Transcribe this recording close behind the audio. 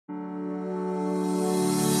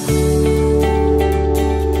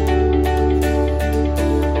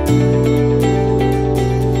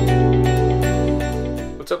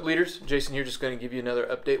Leaders, Jason here, just going to give you another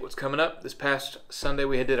update what's coming up. This past Sunday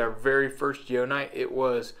we did our very first Yo Night. It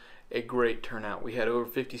was a great turnout. We had over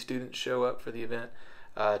 50 students show up for the event.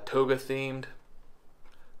 Toga themed.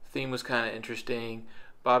 Theme was kind of interesting.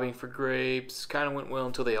 Bobbing for grapes. Kind of went well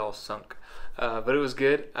until they all sunk. But it was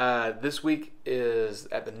good. This week is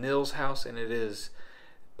at the Nils house, and it is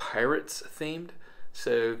Pirates themed.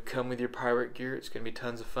 So come with your pirate gear. It's going to be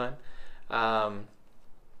tons of fun.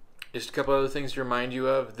 Just a couple other things to remind you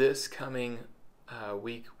of. This coming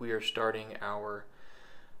week, we are starting our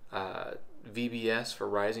VBS for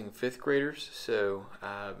rising 5th graders. So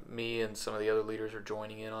me and some of the other leaders are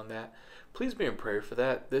joining in on that. Please be in prayer for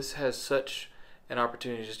that. This has such an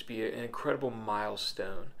opportunity just to be an incredible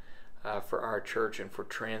milestone for our church and for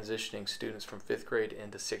transitioning students from 5th grade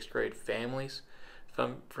into 6th grade, families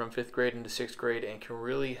from 5th grade into 6th grade, and can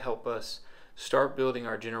really help us start building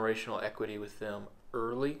our generational equity with them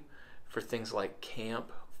early for things like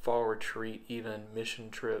camp, fall retreat, even mission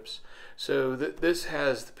trips. So this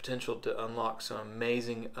has the potential to unlock some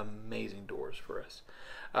amazing doors for us.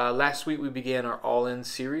 Last week we began our All-In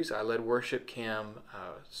series. I led worship. Cam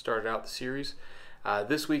started out the series.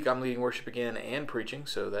 This week I'm leading worship again and preaching,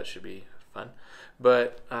 so that should be fun.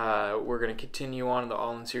 But we're going to continue on in the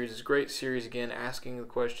All-In series. It's a great series, again, asking the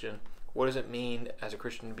question, what does it mean as a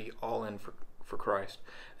Christian to be all in for Christ?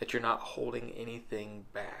 That you're not holding anything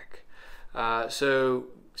back. So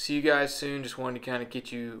see you guys soon. Just wanted to kind of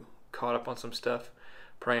get you caught up on some stuff.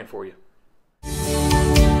 Praying for you.